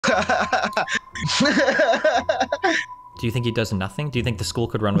Do you think he does nothing? Do you think the school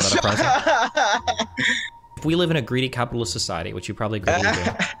could run without a president? If we live in a greedy capitalist society, which you probably greatly do,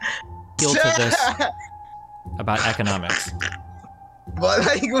 appeal to this about economics. But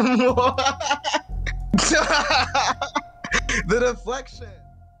like, the deflection.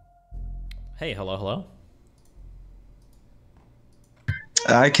 Hey, hello, hello.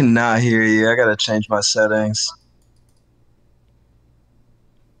 I cannot hear you. I gotta change my settings.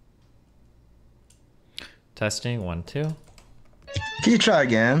 Testing, 1, 2. Can you try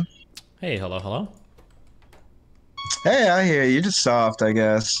again? Hey, hello, hello. Hey, I hear you. Just soft, I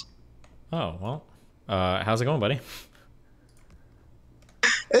guess. Oh, well. How's it going, buddy?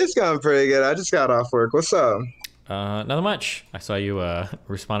 It's going pretty good. I just got off work. What's up? Nothing much. I saw you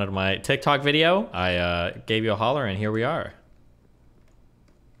responded to my TikTok video. I gave you a holler, and here we are.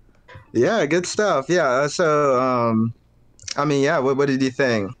 Yeah, good stuff. Yeah, so, I mean, yeah, what did you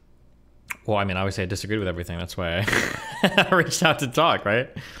think? Well, I mean, obviously I disagreed with everything. That's why I reached out to talk, right?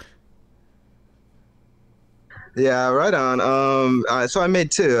 Yeah, right on. So I made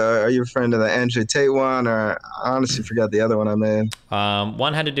two. Are you referring to the Andrew Tate one, or I honestly forgot the other one I made?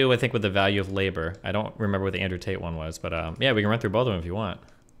 One had to do, I think, with the value of labor. I don't remember what the Andrew Tate one was, but yeah, we can run through both of them if you want.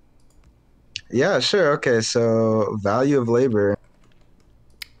 Yeah, sure. Okay, so value of labor.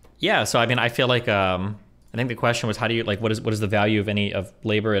 Yeah, so I mean, I feel like I think the question was, how do you like what is the value of any of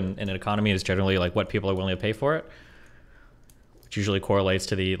labor in an economy is generally like what people are willing to pay for it, which usually correlates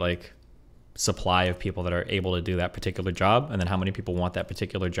to the like supply of people that are able to do that particular job, and then how many people want that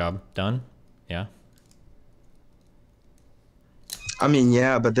particular job done. Yeah. I mean,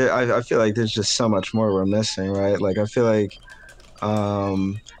 yeah, but I feel like there's just so much more we're missing, right? Like, I feel like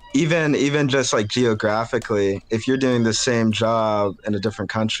even just like geographically, if you're doing the same job in a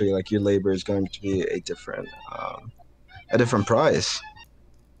different country, like your labor is going to be a different price.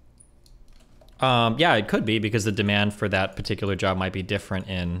 Yeah, it could be because the demand for that particular job might be different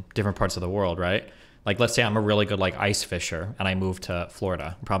in different parts of the world, right? Like, let's say I'm a really good like ice fisher and I move to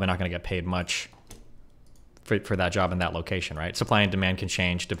Florida. I'm probably not going to get paid much for that job in that location, right? Supply and demand can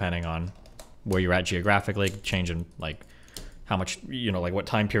change depending on where you're at geographically, change in like how much, you know, like what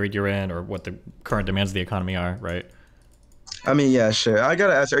time period you're in or what the current demands of the economy are, right? I mean, yeah, sure. I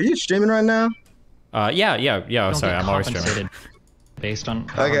gotta ask, are you streaming right now? Yeah. Oh, sorry, I'm always streaming. Based on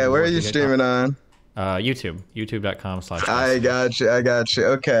okay, where are you streaming on? YouTube, youtube.com/. I got you.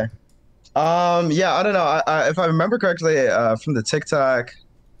 Okay. Yeah, I don't know. If I remember correctly, from the TikTok.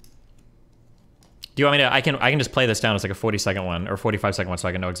 Do you want me to? I can just play this down as like a 40-second one or 45-second one, so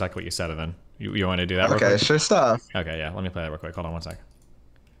I can know exactly what you said, and then you want to do that? Okay, real quick? Sure stuff. Okay, yeah. Let me play that real quick. Hold on one second.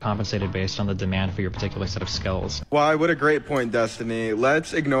 Compensated based on the demand for your particular set of skills. Why, what a great point, Destiny.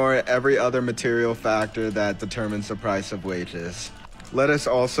 Let's ignore every other material factor that determines the price of wages. Let us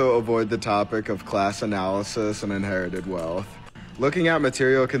also avoid the topic of class analysis and inherited wealth. Looking at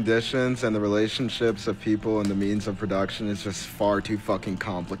material conditions and the relationships of people and the means of production is just far too fucking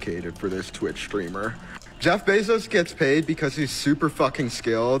complicated for this Twitch streamer. Jeff Bezos gets paid because he's super fucking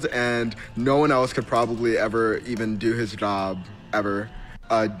skilled and no one else could probably ever even do his job, ever.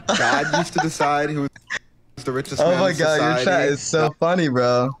 God used to decide who was the richest man in society. Oh my god, your chat is so funny,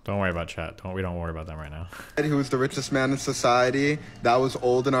 bro. Don't worry about chat. We don't worry about them right now. Who was the richest man in society. That was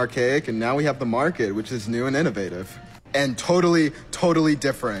old and archaic, and now we have the market, which is new and innovative. And totally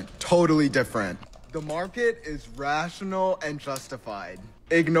different. Totally different. The market is rational and justified.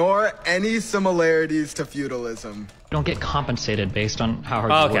 Ignore any similarities to feudalism. You don't get compensated based on how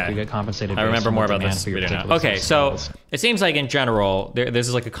hard you work. You get compensated based on I remember more the about demand this for your video now. particular Okay, set so of skills. it seems like in general, this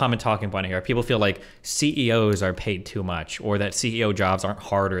is like a common talking point here. People feel like CEOs are paid too much, or that CEO jobs aren't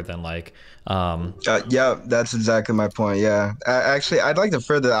harder than like. Yeah, that's exactly my point. Yeah, actually, I'd like to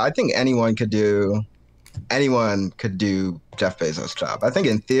further. I think anyone could do Jeff Bezos' job. I think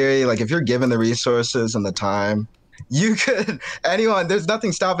in theory, like if you're given the resources and the time, you could, there's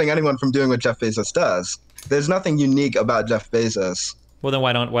nothing stopping anyone from doing what Jeff Bezos does. There's nothing unique about Jeff Bezos. Well, then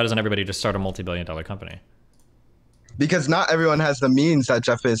why doesn't everybody just start a multi-billion-dollar company? Because not everyone has the means that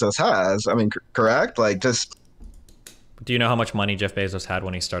Jeff Bezos has. I mean, correct? Like, just. Do you know how much money Jeff Bezos had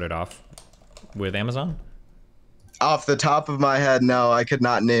when he started off with Amazon? Off the top of my head, no, I could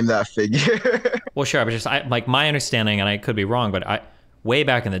not name that figure. Well, sure, but just like my understanding, and I could be wrong, but way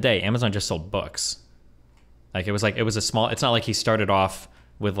back in the day, Amazon just sold books. Like it was a small. It's not like he started off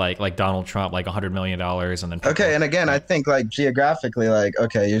with like Donald Trump, like $100 million, and then. Okay, and again, I think like geographically, like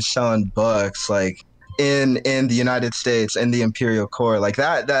okay, you're selling books like in the United States, in the imperial core, like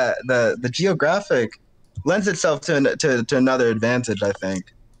that the geographic lends itself to another advantage, I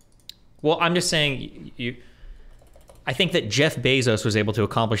think. Well, I'm just saying I think that Jeff Bezos was able to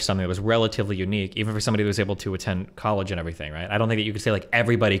accomplish something that was relatively unique, even for somebody who was able to attend college and everything, right? I don't think that you could say like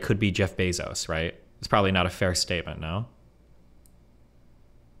everybody could be Jeff Bezos, right? It's probably not a fair statement, no?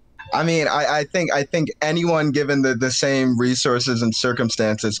 I mean, I think anyone given the same resources and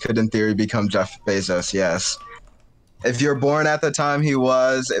circumstances could, in theory, become Jeff Bezos. Yes, if you're born at the time he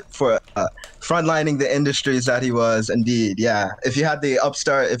was, for frontlining the industries that he was, indeed, yeah. If you had the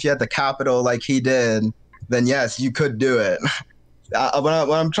upstart, if you had the capital like he did, then yes, you could do it. What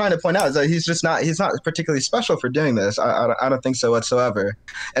I'm trying to point out is that he's not particularly special for doing this. I don't think so whatsoever.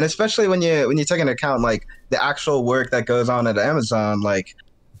 And especially when you take into account like the actual work that goes on at Amazon, like.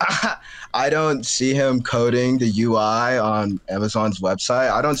 I don't see him coding the UI on Amazon's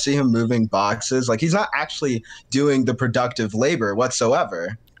website. I don't see him moving boxes. Like he's not actually doing the productive labor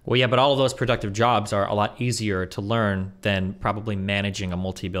whatsoever. Well, yeah, but all of those productive jobs are a lot easier to learn than probably managing a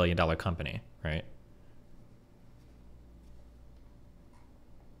multi-billion-dollar company, right?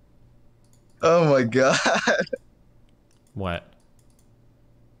 Oh my God. What?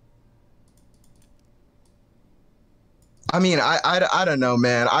 I mean, I don't know,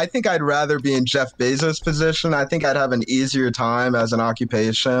 man. I think I'd rather be in Jeff Bezos' position. I think I'd have an easier time as an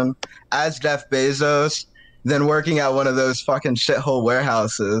occupation as Jeff Bezos than working at one of those fucking shithole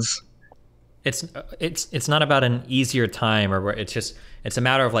warehouses. It's not about an easier time, or it's a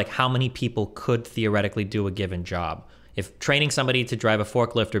matter of like how many people could theoretically do a given job. If training somebody to drive a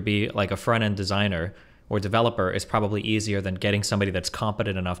forklift or be like a front-end designer or developer is probably easier than getting somebody that's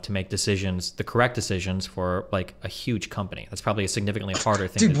competent enough to make decisions, the correct decisions for like a huge company. That's probably a significantly harder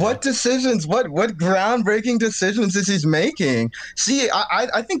thing to do. What decisions? What groundbreaking decisions is he making? See,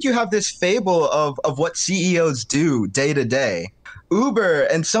 I think you have this fable of what CEOs do day to day. Uber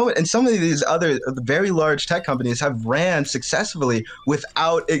and some of these other very large tech companies have ran successfully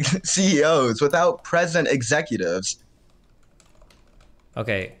without CEOs, without present executives.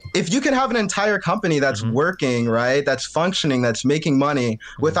 Okay. If you can have an entire company that's working, right, that's functioning, that's making money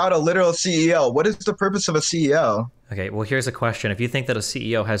without a literal CEO, what is the purpose of a CEO? Okay, well, here's a question. If you think that a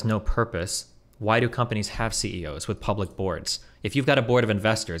CEO has no purpose, why do companies have CEOs with public boards? If you've got a board of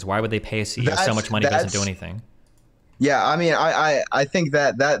investors, why would they pay a CEO so much money doesn't do anything? Yeah, I mean, I think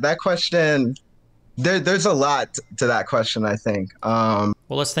that question, there's a lot to that question, I think.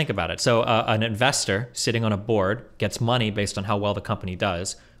 Well, let's think about it. So an investor sitting on a board gets money based on how well the company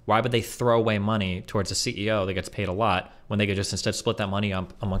does. Why would they throw away money towards a CEO that gets paid a lot when they could just instead split that money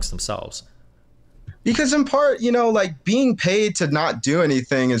up amongst themselves? Because in part, like being paid to not do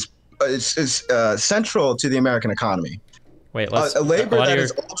anything is central to the American economy. Wait, labor that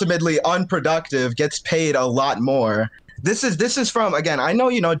is ultimately unproductive gets paid a lot more. This is from, again, I know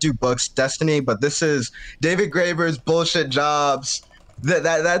you don't do books, Destiny, but this is David Graeber's Bullshit Jobs.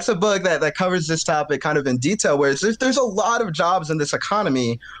 That's a book that covers this topic kind of in detail, where there's a lot of jobs in this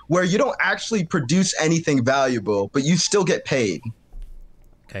economy where you don't actually produce anything valuable, but you still get paid.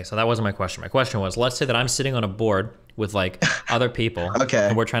 Okay, so that wasn't my question. My question was, let's say that I'm sitting on a board with like other people, okay,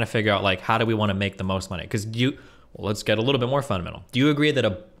 and we're trying to figure out like how do we want to make the most money? Because let's get a little bit more fundamental. Do you agree that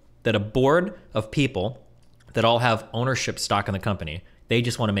a board of people that all have ownership stock in the company, they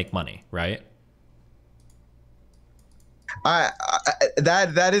just want to make money, right?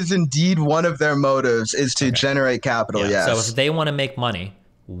 That is indeed one of their motives, is to generate capital. Yes. So if they want to make money,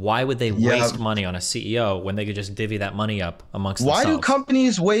 why would they waste money on a CEO when they could just divvy that money up amongst themselves? Why do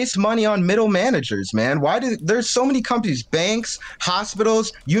companies waste money on middle managers, man? There's so many companies, banks,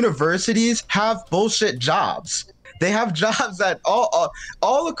 hospitals, universities have bullshit jobs. They have jobs that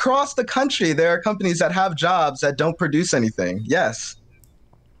all across the country, there are companies that have jobs that don't produce anything. Yes.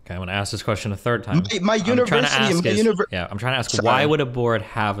 Okay, I'm going to ask this question a third time. My university, I'm trying to ask, why would a board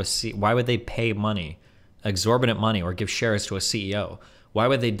have why would they pay money, exorbitant money, or give shares to a CEO? Why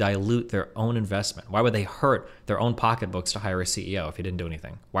would they dilute their own investment? Why would they hurt their own pocketbooks to hire a CEO if he didn't do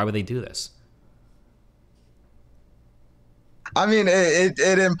anything? Why would they do this? I mean, it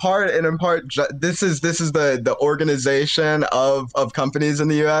in part, this is the organization of companies in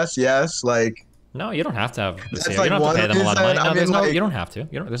the U.S. Yes, like. No, you don't have to have the CEO. Like, you don't have to pay them a lot of money. No, you don't have to.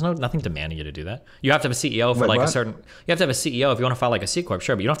 There's nothing demanding you to do that. You have to have a CEO for a certain. You have to have a CEO if you want to file like a C corp,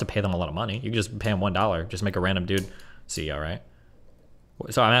 sure, but you don't have to pay them a lot of money. You can just pay them $1, just make a random dude CEO, right?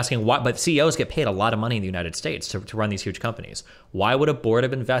 So I'm asking why, but CEOs get paid a lot of money in the United States to run these huge companies. Why would a board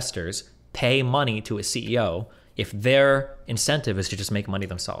of investors pay money to a CEO if their incentive is to just make money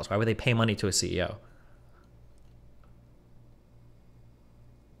themselves? Why would they pay money to a CEO?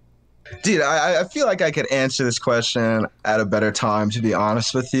 Dude, I feel like I could answer this question at a better time, to be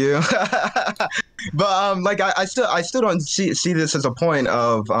honest with you. But like I still don't see this as a point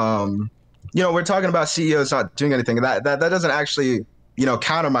of we're talking about CEOs not doing anything. That doesn't actually,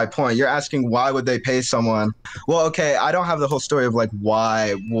 counter my point. You're asking why would they pay someone? Well, okay, I don't have the whole story of like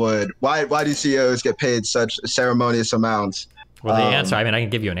why do CEOs get paid such ceremonious amounts? Well, the answer, I mean, I can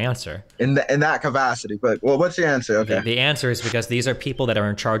give you an answer. In that capacity, but well, what's the answer? Okay. The answer is because these are people that are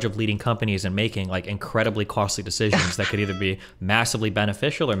in charge of leading companies and making like incredibly costly decisions that could either be massively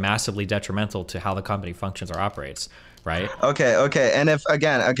beneficial or massively detrimental to how the company functions or operates, right? Okay. And if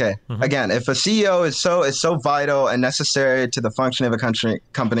again, if a CEO is so vital and necessary to the function of a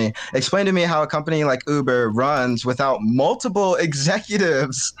company, explain to me how a company like Uber runs without multiple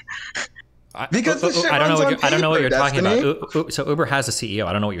executives. Because I don't know what you're talking about. So Uber has a CEO.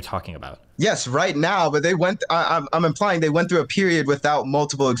 I don't know what you're talking about. Yes, right now, but they went. I'm implying they went through a period without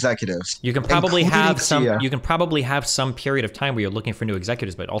multiple executives. You can probably have some. You can probably have some period of time where you're looking for new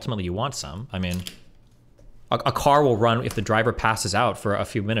executives, but ultimately you want some. I mean, a car will run if the driver passes out for a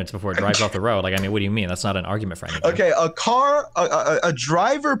few minutes before it drives off the road. Like, I mean, what do you mean? That's not an argument for anything. Okay, a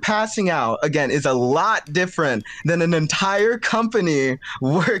driver passing out, again, is a lot different than an entire company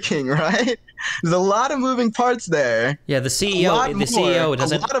working, right? There's a lot of moving parts there. Yeah, the CEO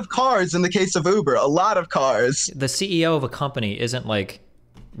doesn't... A lot of cars in the case of Uber, a lot of cars. The CEO of a company isn't like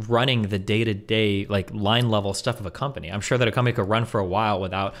running the day-to-day like line level stuff of a company. I'm sure that a company could run for a while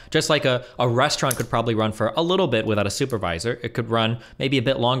without, just like a restaurant could probably run for a little bit without a supervisor. It could run maybe a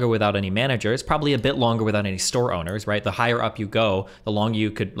bit longer without any managers, probably a bit longer without any store owners, right? The higher up you go, the longer you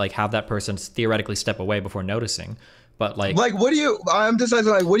could like have that person theoretically step away before noticing. But like I'm just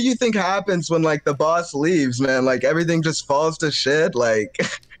asking, like, what do you think happens when like the boss leaves, man? Like everything just falls to shit. Like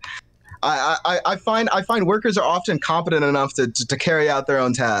I find workers are often competent enough to carry out their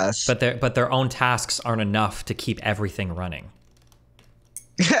own tasks. But their own tasks aren't enough to keep everything running.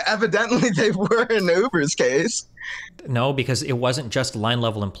 Evidently they were in Uber's case. No, because it wasn't just line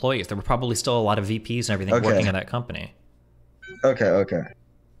level employees. There were probably still a lot of VPs and everything working at that company. Okay.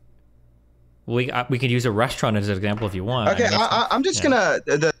 We could use a restaurant as an example if you want. Okay, I'm just gonna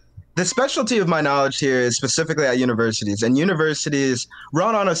the specialty of my knowledge here is specifically at universities, and universities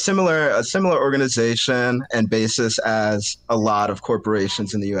run on a similar organization and basis as a lot of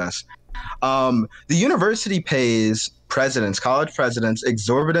corporations in the U.S. The university pays presidents, college presidents,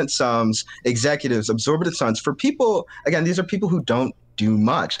 exorbitant sums, executives, exorbitant sums for people. Again, these are people who don't do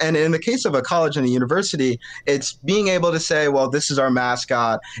much. And in the case of a college and a university, it's being able to say, well, this is our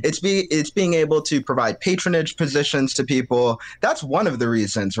mascot. It's being able to provide patronage positions to people. That's one of the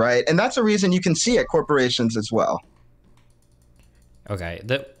reasons, right? And that's a reason you can see at corporations as well. Okay.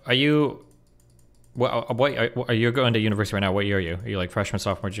 Are you going to university right now? What year are you? Are you like freshman,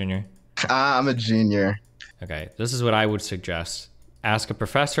 sophomore, junior? I'm a junior. Okay. This is what I would suggest. Ask a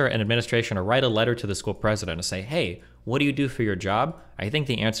professor and administration or write a letter to the school president and say, hey, what do you do for your job? I think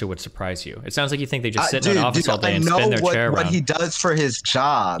the answer would surprise you. It sounds like you think they just sit in an office all day and spin their chair around. What he does for his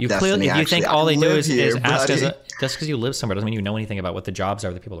job. You think all they do is ask just because you live somewhere doesn't mean you know anything about what the jobs are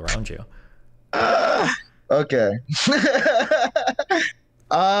of the people around you. Okay.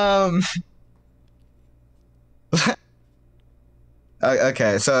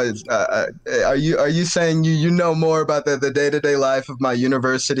 Okay, so are you saying you know more about the day-to-day life of my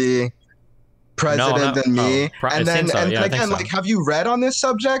university president than me? And again, like, have you read on this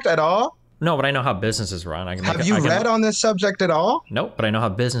subject at all? No, but I know how businesses run. Have you read on this subject at all? Nope, but I know how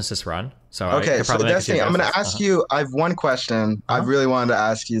businesses run. So okay, so Destiny, I'm going to ask you. I have one question I really wanted to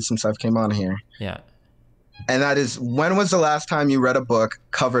ask you since I've came on here. Yeah. And that is, when was the last time you read a book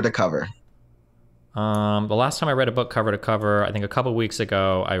cover to cover? The last time I read a book cover to cover, I think a couple weeks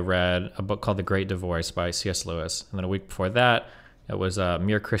ago, I read a book called The Great Divorce by C.S. Lewis. And then a week before that, it was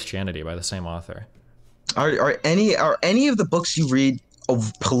Mere Christianity by the same author. Are any of the books you read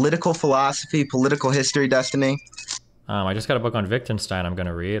of political philosophy, political history, Destiny? I just got a book on Wittgenstein I'm going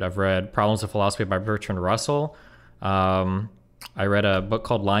to read. I've read Problems of Philosophy by Bertrand Russell. I read a book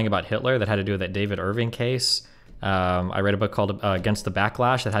called Lying About Hitler that had to do with that David Irving case. I read a book called Against the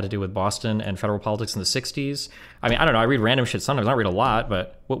Backlash that had to do with Boston and federal politics in the 60s. I mean, I don't know. I read random shit sometimes. I don't read a lot,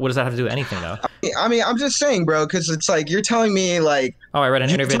 but what does that have to do with anything, though? I mean, I'm just saying, bro, because it's like you're telling me, like... Oh, I read an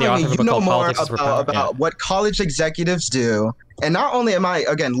interview with the author of a book called Politics about what college executives do. And not only am I,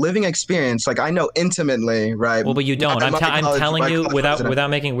 again, living experience, like I know intimately, right? Well, but you don't. I'm telling you,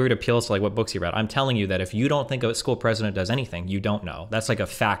 without making weird appeals to like what books you read, I'm telling you that if you don't think a school president does anything, you don't know. That's like a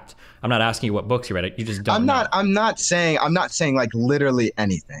fact. I'm not asking you what books you read. You just don't know. I'm not saying like literally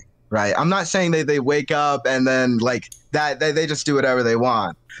anything, right? I'm not saying they wake up and then like that they just do whatever they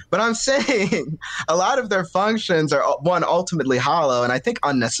want. But I'm saying a lot of their functions are, one, ultimately hollow and I think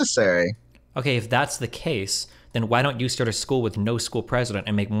unnecessary. Okay, if that's the case, then why don't you start a school with no school president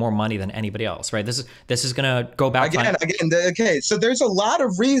and make more money than anybody else, right? This is gonna go back okay, so there's a lot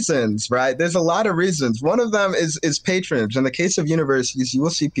of reasons, right? There's a lot of reasons. One of them is patronage. In the case of universities, you will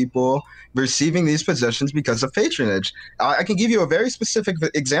see people receiving these positions because of patronage. I can give you a very specific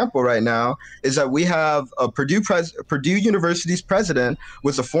example right now, is that we have a Purdue University's president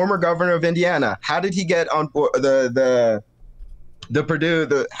was a former governor of Indiana. How did he get on board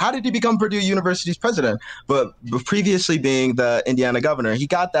how did he become Purdue University's president? But previously being the Indiana governor, he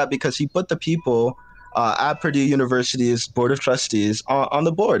got that because he put the people at Purdue University's board of trustees on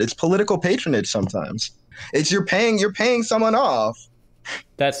the board. It's political patronage sometimes. It's you're paying someone off.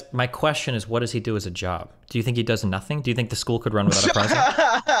 That's my question is, what does he do as a job? Do you think he does nothing? Do you think the school could run without a president?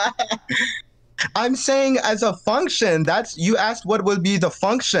 I'm saying as a function, you asked what would be the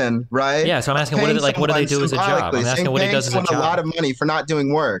function, right? Yeah, so I'm asking what do they do as a job? I'm asking what he does as a job. A lot of money for not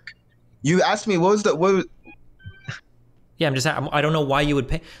doing work. You asked me Yeah, I don't know why you would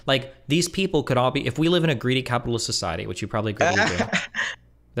pay. Like, these people could all be, if we live in a greedy capitalist society, which you probably agree with,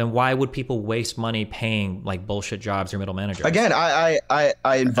 then why would people waste money paying like bullshit jobs or middle managers? Again, I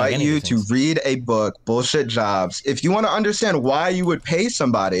invite you to read a book, Bullshit Jobs. If you want to understand why you would pay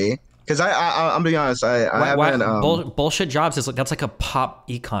somebody, because I'm being honest, Bullshit Jobs that's like a pop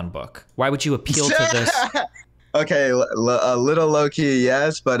econ book. Why would you appeal to this? Okay, a little low key,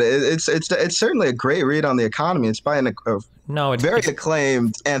 yes, but it's certainly a great read on the economy. It's by it's very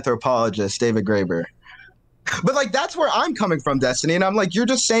acclaimed anthropologist, David Graeber. But like that's where I'm coming from, Destiny, and I'm like, you're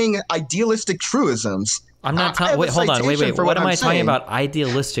just saying idealistic truisms. I'm not talking. Wait, hold on. Wait. What am I talking about?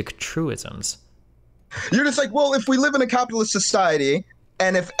 Idealistic truisms. You're just like, well, if we live in a capitalist society,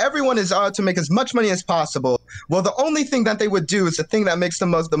 and if everyone is out to make as much money as possible, well, the only thing that they would do is the thing that makes the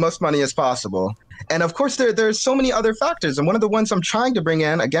most money as possible. And of course, there's so many other factors, and one of the ones I'm trying to bring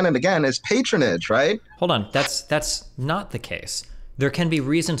in again and again is patronage, right? Hold on, that's not the case. There can be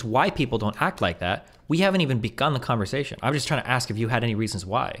reasons why people don't act like that. We haven't even begun the conversation. I'm just trying to ask if you had any reasons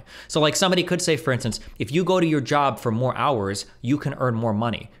why. So like somebody could say, for instance, if you go to your job for more hours, you can earn more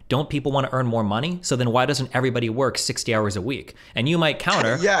money. Don't people want to earn more money? So then why doesn't everybody work 60 hours a week? And you might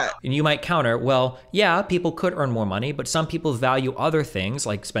counter, well, yeah, people could earn more money, but some people value other things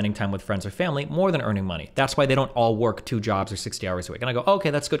like spending time with friends or family more than earning money. That's why they don't all work 2 jobs or 60 hours a week. And I go,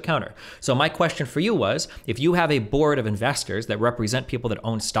 okay, that's a good counter. So my question for you was, if you have a board of investors that represent people that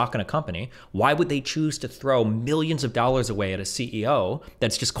own stock in a company, why would they choose to throw millions of dollars away at a CEO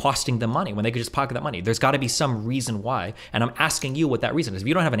that's just costing them money when they could just pocket that money? There's got to be some reason why. And I'm asking you what that reason is. If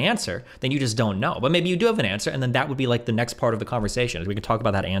you don't have an answer, then you just don't know. But maybe you do have an answer, and then that would be like the next part of the conversation. We can talk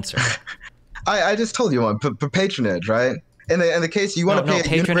about that answer. I just told you one, patronage, right? In the case you want to pay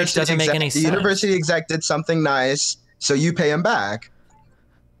patronage doesn't make any sense. The university exec did something nice, so you pay him back.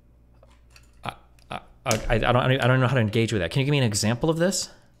 I don't know how to engage with that. Can you give me an example of this?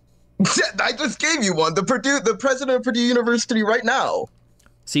 I just gave you one. The president of Purdue University right now.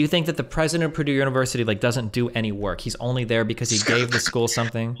 So you think that the president of Purdue University like doesn't do any work? He's only there because he gave the school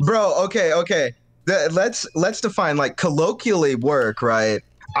something? Bro, okay. Let's define like colloquially work, right?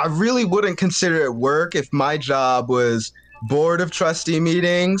 I really wouldn't consider it work if my job was board of trustee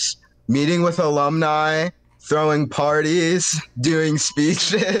meetings, meeting with alumni, throwing parties, doing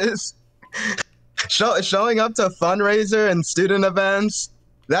speeches, showing up to fundraiser and student events.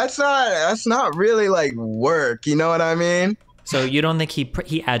 That's not really like work, you know what I mean? So you don't think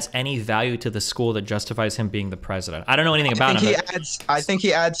he adds any value to the school that justifies him being the president? I don't know anything about him. I think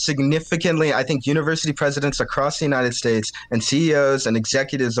he adds significantly. I think university presidents across the United States and CEOs and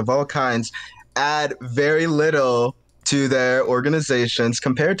executives of all kinds add very little to their organizations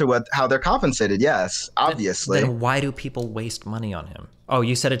compared to how they're compensated. Yes, obviously. Then why do people waste money on him? Oh,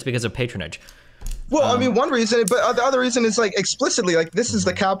 you said it's because of patronage. Well, I mean, one reason, but the other reason is like explicitly, like this is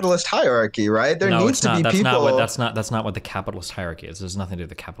the capitalist hierarchy, right? There needs to be people. That's not what the capitalist hierarchy is. There's nothing to do with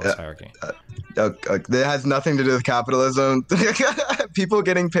the capitalist hierarchy. It has nothing to do with capitalism. People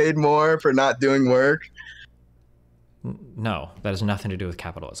getting paid more for not doing work. No, that has nothing to do with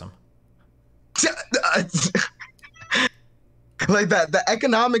capitalism. Like that, the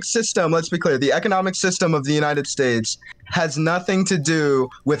economic system, let's be clear, the economic system of the United States has nothing to do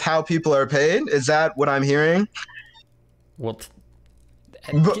with how people are paid. Is that what I'm hearing? Well,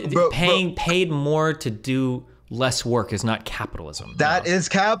 paid more to do less work is not capitalism. That is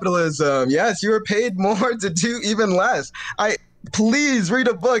capitalism. Yes, you are paid more to do even less. Please read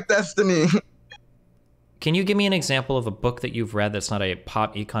a book, Destiny. Can you give me an example of a book that you've read that's not a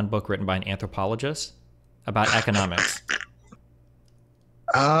pop econ book written by an anthropologist about economics?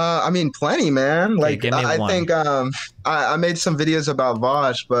 I mean, plenty, man. Like, give me I one. think I made some videos about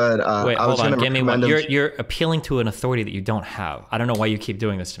Vosh, but Wait, I was hold on. gonna Give me recommend one. him. You're appealing to an authority that you don't have. I don't know why you keep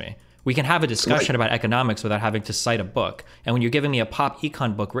doing this to me. We can have a discussion about economics without having to cite a book. And when you're giving me a pop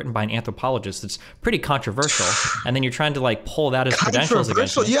econ book written by an anthropologist that's pretty controversial, and then you're trying to like pull that as credentials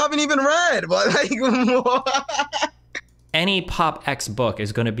against Controversial. me. You haven't even read. But like, Any pop X book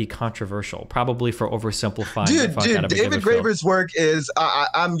is going to be controversial, probably for oversimplifying the fuck out of a given David field. Graeber's work is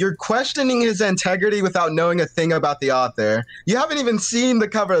you're questioning his integrity without knowing a thing about the author. You haven't even seen the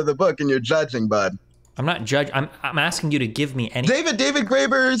cover of the book and you're judging, bud. I'm not judging. I'm asking you to give me any. David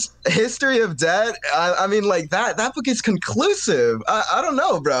Graeber's History of Debt. I mean, like that book is conclusive. I don't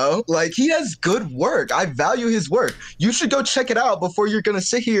know, bro. Like he has good work. I value his work. You should go check it out before you're gonna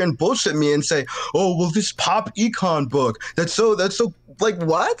sit here and bullshit me and say, oh, well, this pop econ book. That's so like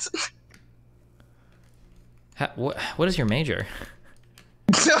what? What is your major?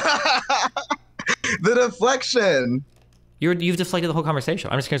 The deflection. You've deflected the whole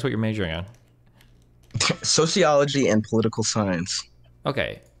conversation. I'm just curious what you're majoring on. Sociology and political science.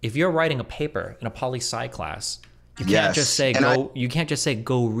 Okay, if you're writing a paper in a poli-sci class, you can't Yes, just say and go. You can't just say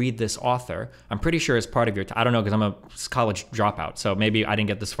go read this author. I'm pretty sure it's part of your. I don't know because I'm a college dropout, so maybe I didn't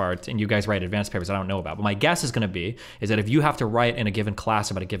get this far. And you guys write advanced papers I don't know about. But my guess is going to be is that if you have to write in a given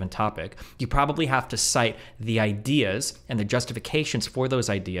class about a given topic, you probably have to cite the ideas and the justifications for those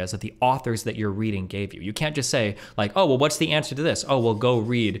ideas that the authors that you're reading gave you. You can't just say like, oh well, what's the answer to this? Oh well, go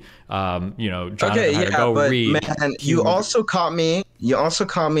read. Jonathan Haidt, go but read. man, you also caught me. You also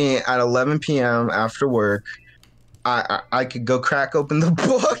caught me at 11 p.m. after work. I could go crack open the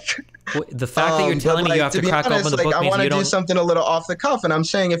book. The fact that you're telling me you have to crack open the book I means want you to do don't. something a little off the cuff, and I'm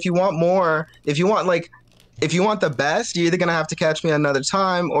saying if you want more, if you want the best, you're either gonna have to catch me another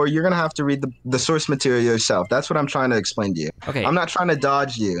time, or you're gonna have to read the source material yourself. That's what I'm trying to explain to you. Okay. I'm not trying to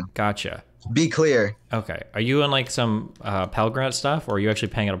dodge you. Gotcha. Be clear. Okay. Are you in like some Pell Grant stuff, or are you actually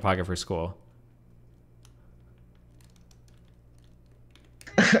paying out of pocket for school?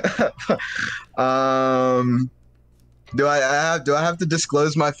 Do I have to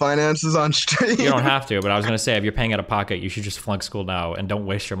disclose my finances on stream? You don't have to, but I was going to say, if you're paying out of pocket, you should just flunk school now and don't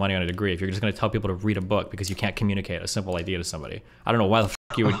waste your money on a degree. If you're just going to tell people to read a book because you can't communicate a simple idea to somebody. I don't know why the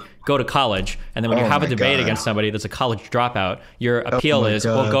fuck you would go to college, and then when you have a debate against somebody that's a college dropout, your appeal is,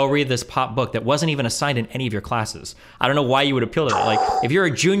 well, go read this pop book that wasn't even assigned in any of your classes. I don't know why you would appeal to that. Like, if you're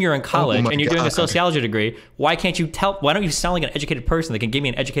a junior in college and you're doing a sociology degree, why don't you sound like an educated person that can give me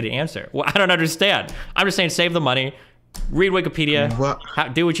an educated answer? Well, I don't understand. I'm just saying, save the money. Read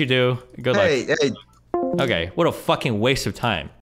Wikipedia. Do what you do. Good luck. Hey. Okay, what a fucking waste of time.